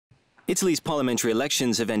Italy's parliamentary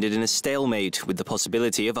elections have ended in a stalemate, with the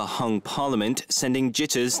possibility of a hung parliament sending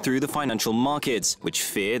jitters through the financial markets, which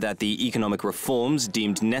fear that the economic reforms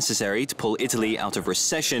deemed necessary to pull Italy out of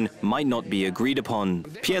recession might not be agreed upon.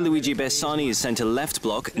 Pierluigi Bersani's centre-left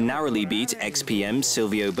bloc narrowly beat ex-PM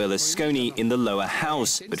Silvio Berlusconi in the lower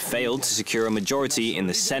house, but failed to secure a majority in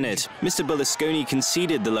the Senate. Mr. Berlusconi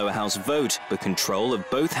conceded the lower house vote, but control of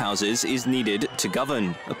both houses is needed to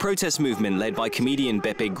govern. A protest movement led by comedian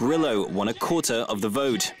Beppe Grillo won a quarter of the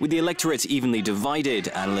vote. With the electorate evenly divided,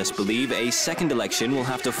 analysts believe a second election will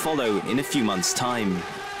have to follow in a few months' time.